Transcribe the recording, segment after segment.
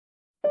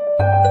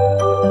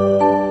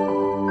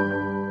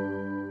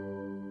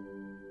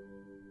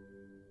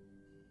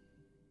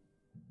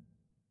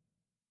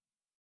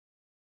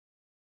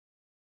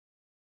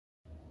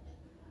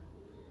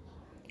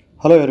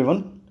Hello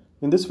everyone.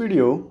 In this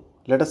video,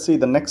 let us see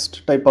the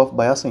next type of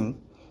biasing,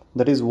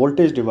 that is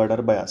voltage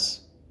divider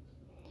bias.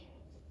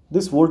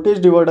 This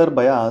voltage divider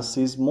bias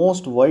is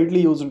most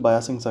widely used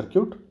biasing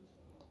circuit.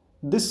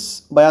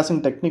 This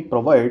biasing technique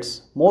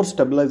provides more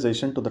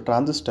stabilization to the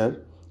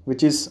transistor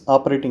which is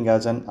operating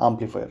as an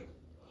amplifier.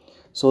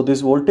 So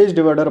this voltage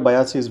divider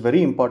bias is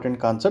very important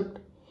concept,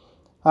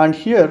 and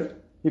here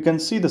you can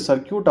see the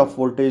circuit of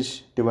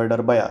voltage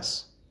divider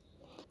bias.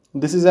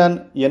 This is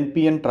an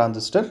NPN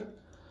transistor.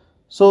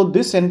 So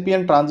this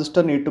NPN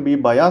transistor need to be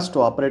biased to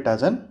operate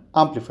as an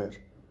amplifier.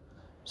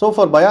 So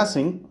for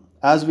biasing,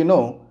 as we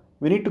know,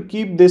 we need to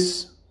keep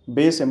this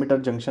base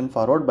emitter junction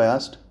forward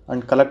biased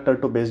and collector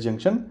to base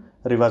junction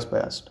reverse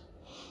biased.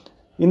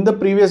 In the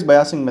previous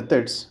biasing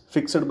methods,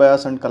 fixed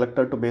bias and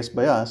collector to base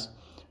bias,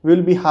 we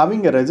will be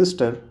having a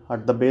resistor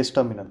at the base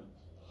terminal.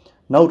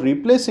 Now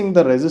replacing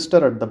the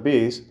resistor at the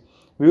base,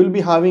 we will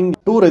be having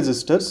two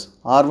resistors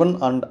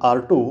R1 and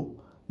R2,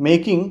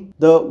 making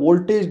the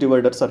voltage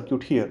divider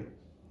circuit here.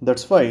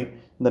 That's why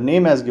the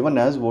name is given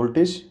as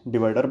voltage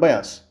divider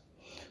bias.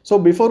 So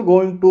before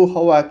going to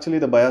how actually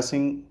the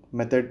biasing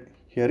method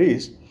here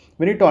is,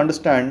 we need to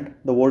understand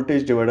the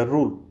voltage divider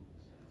rule.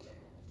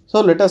 So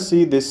let us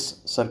see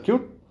this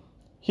circuit.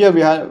 Here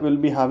we will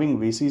be having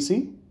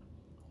VCC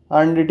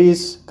and it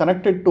is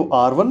connected to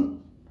R1,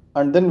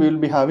 and then we will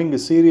be having a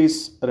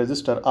series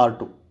resistor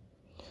R2.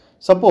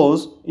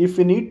 Suppose if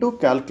we need to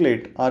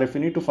calculate or if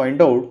we need to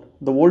find out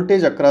the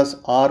voltage across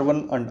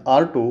R1 and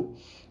R2,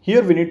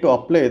 here we need to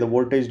apply the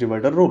voltage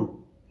divider rule.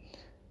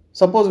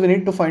 Suppose we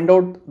need to find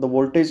out the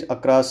voltage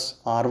across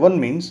R1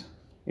 means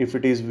if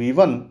it is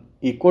V1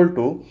 equal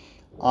to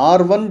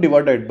R1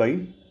 divided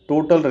by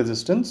total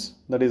resistance,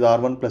 that is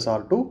R1 plus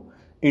R2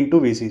 into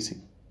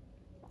VCC.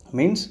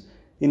 Means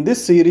in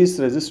this series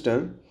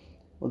resistor,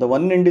 the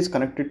one end is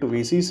connected to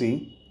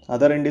VCC,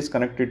 other end is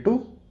connected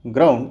to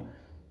ground.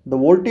 The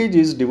voltage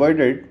is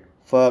divided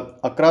for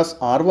across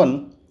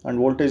R1 and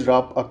voltage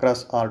drop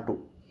across R2.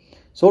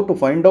 So to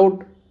find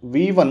out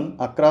V1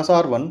 across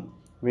R1,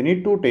 we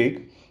need to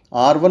take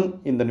R1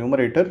 in the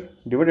numerator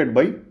divided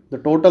by the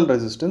total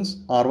resistance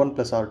R1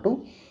 plus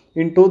R2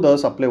 into the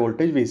supply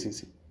voltage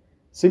VCC.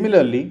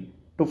 Similarly,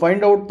 to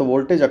find out the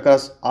voltage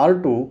across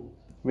R2,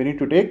 we need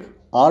to take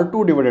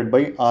R2 divided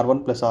by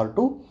R1 plus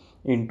R2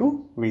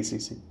 into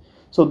VCC.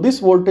 So this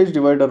voltage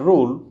divider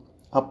rule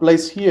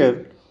applies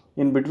here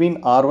in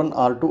between R1,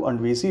 R2 and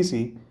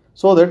VCC,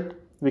 so that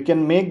we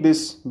can make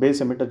this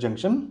base emitter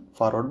junction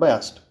forward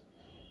biased.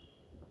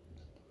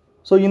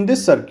 So in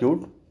this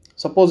circuit,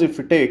 suppose if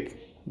we take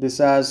this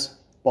as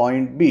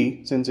point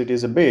B, since it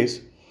is a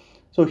base,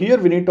 so here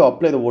we need to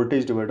apply the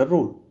voltage divider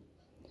rule.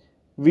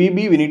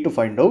 VB we need to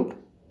find out.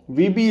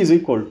 VB is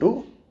equal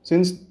to,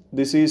 since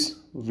this is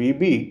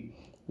VB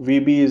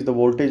is the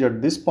voltage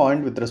at this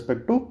point with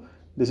respect to,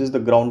 this is the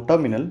ground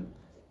terminal.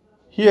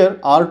 Here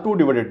R2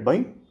 divided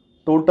by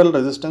total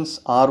resistance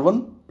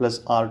R1 plus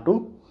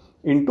R2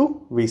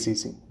 into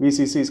VCC.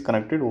 VCC is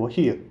connected over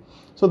here.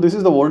 So this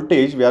is the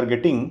voltage we are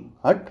getting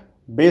at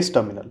base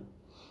terminal.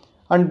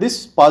 And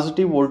this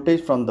positive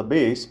voltage from the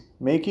base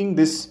making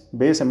this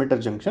base emitter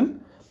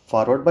junction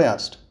forward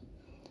biased.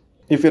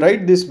 If you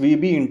write this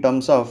VB in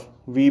terms of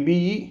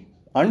VBE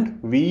and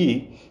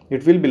VE,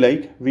 it will be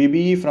like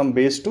VBE from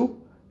base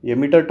to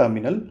emitter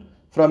terminal.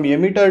 From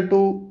emitter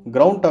to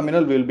ground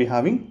terminal we will be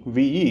having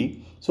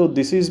VE. So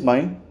this is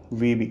my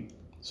VB.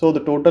 So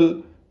the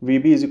total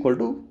VB is equal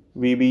to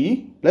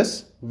VBE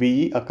plus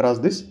VE across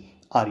this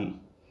RE.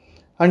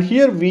 And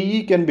here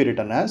VE can be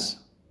written as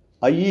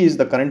IE is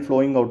the current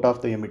flowing out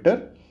of the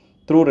emitter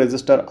through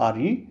resistor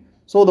RE.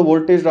 So the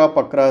voltage drop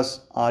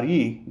across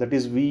RE, that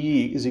is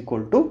VE, is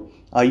equal to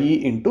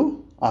IE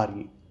into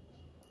RE.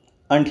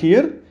 And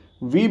here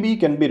VB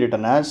can be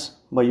written as,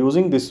 by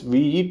using this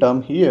VE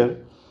term here,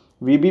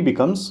 VB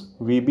becomes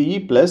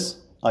VBE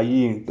plus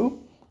IE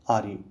into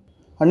RE.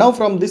 And now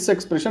from this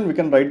expression we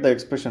can write the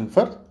expression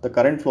for the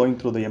current flowing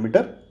through the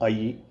emitter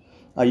IE.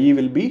 IE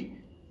will be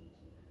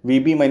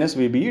VB minus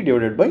VBE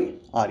divided by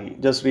RE.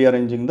 Just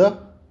rearranging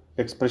the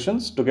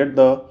expressions to get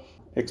the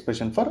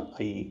expression for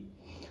IE.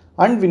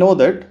 And we know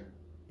that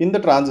in the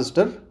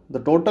transistor the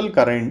total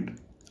current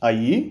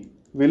IE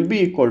will be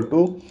equal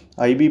to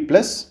IB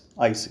plus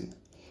IC.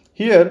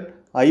 Here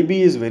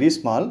IB is very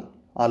small.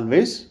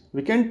 Always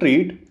we can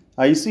treat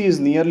IC is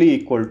nearly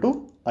equal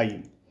to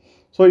IE.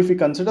 So if we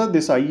consider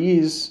this IE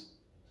is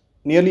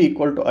nearly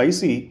equal to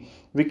IC,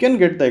 we can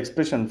get the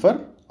expression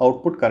for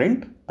output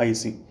current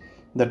IC.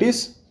 That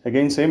is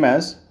again same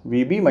as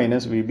VB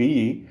minus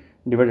VBE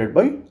divided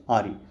by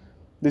RE.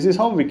 This is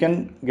how we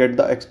can get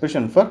the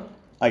expression for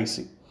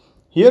IC.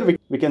 Here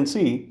we can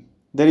see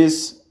there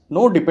is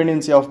no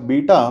dependency of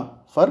beta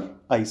for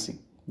IC.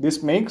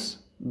 This makes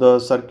the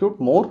circuit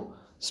more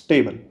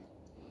stable.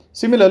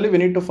 Similarly, we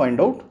need to find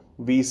out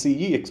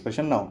VCE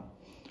expression now.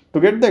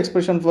 To get the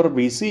expression for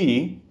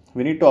VCE,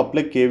 we need to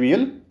apply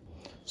KVL.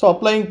 So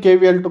applying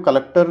KVL to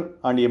collector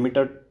and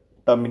emitter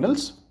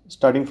terminals,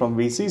 starting from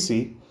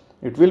VCC,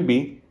 it will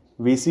be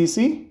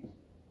VCC.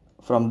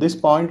 From this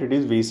point it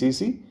is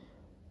VCC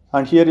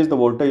and here is the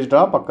voltage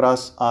drop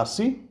across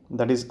RC,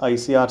 that is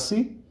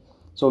ICRC.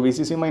 So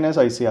VCC minus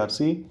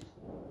ICRC.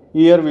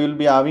 Here we will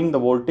be having the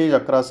voltage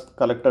across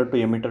collector to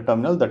emitter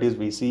terminal, that is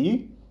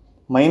VCE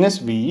minus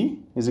VE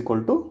is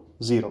equal to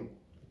 0.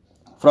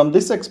 From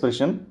this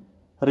expression,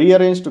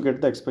 rearrange to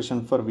get the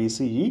expression for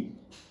VCE.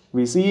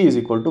 VCE is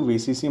equal to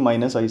VCC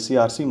minus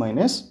ICRC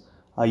minus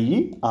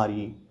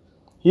IE.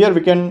 Here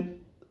we can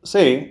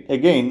say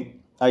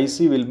again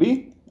IC will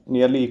be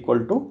nearly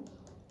equal to,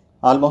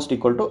 almost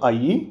equal to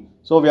IE.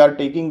 So we are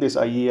taking this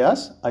IE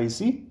as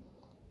IC,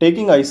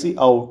 taking IC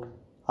out,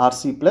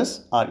 RC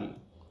plus RE.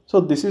 So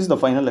this is the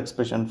final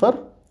expression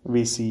for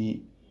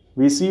VCE.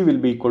 VCE will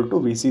be equal to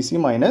VCC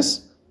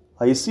minus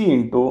IC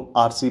into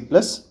RC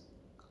plus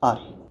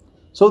RE.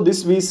 So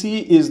this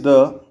VCE is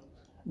the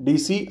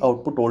DC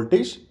output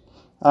voltage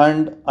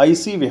and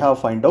IC we have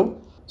find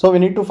out. So we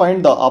need to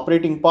find the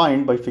operating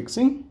point by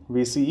fixing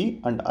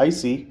VCE and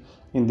IC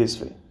in this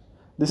way.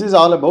 This is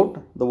all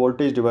about the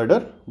voltage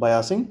divider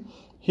biasing.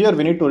 Here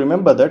we need to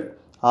remember that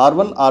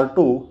R1,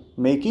 R2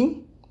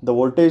 making the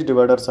voltage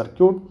divider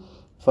circuit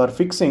for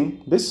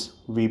fixing this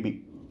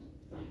VB.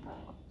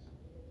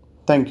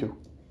 Thank you.